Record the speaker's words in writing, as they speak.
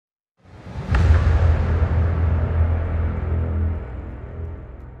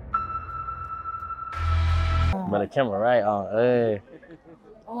But the camera right on. Hey.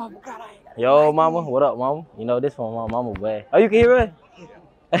 Oh my God. Yo, mama. What up, mama? You know this from my mama, boy. Oh, you can hear it?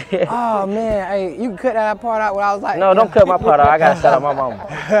 Oh man, hey, you can cut that part out what I was like. No, don't cut my part out. I gotta shout out my mama.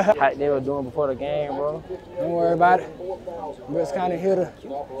 How they were doing before the game, bro. Don't worry about it. Brooks County hitter. You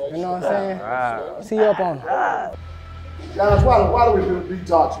know what I'm saying? Right. See you up on it. Guys, why do we do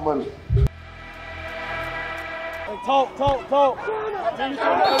detox Monday? Talk.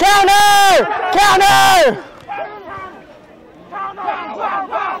 Counter!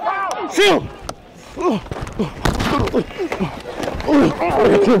 Shoot!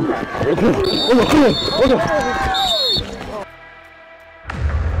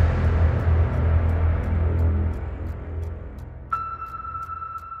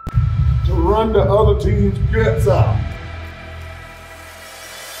 To run the other team's guts out.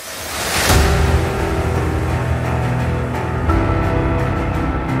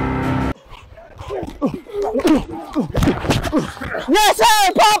 Yes,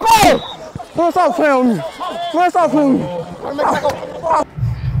 sir, Papa! What's up, film? What's up, film?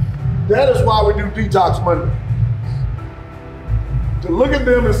 That is why we do Detox Monday. To look at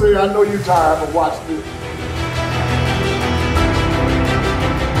them and say, I know you're tired, but watch this.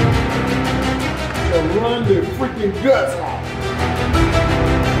 To run their freaking guts out.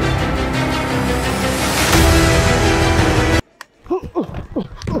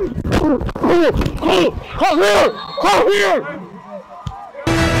 Come here!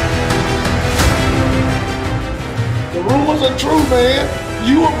 The rumors are true, man.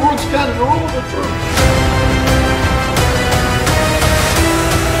 You and Brooks County, the rumors are true.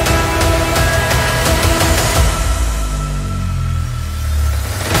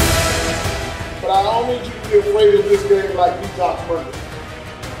 But I don't need you to be afraid of this game like Detox Monday.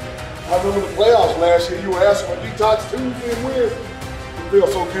 I remember the playoffs last year, you were asking for Detox Tuesday and Wednesday. It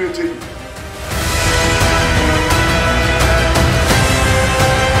feels so good to you.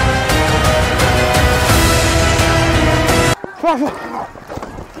 You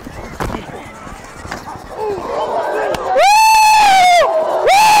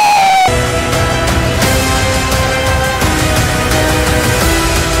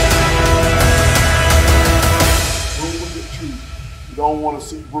don't want to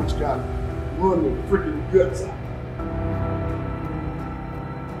see Brooks County run their freaking guts out.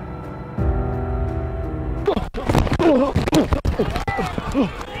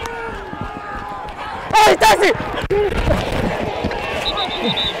 Hey, that's it!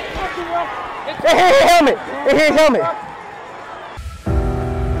 It hit his helmet! It hit his helmet!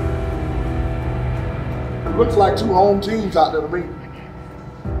 It looks like two home teams out there to me.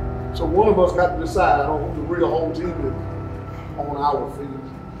 So one of us got to decide on who the real home team is on our field.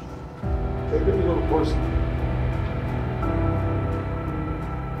 Take it a little personal.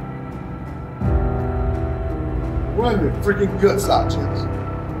 Run your freaking guts out, gents.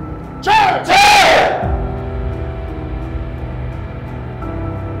 Turn!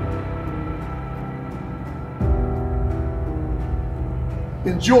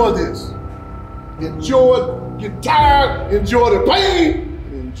 Enjoy this. Enjoy, get tired, enjoy the pain,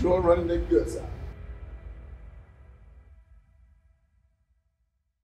 and enjoy running their guts out.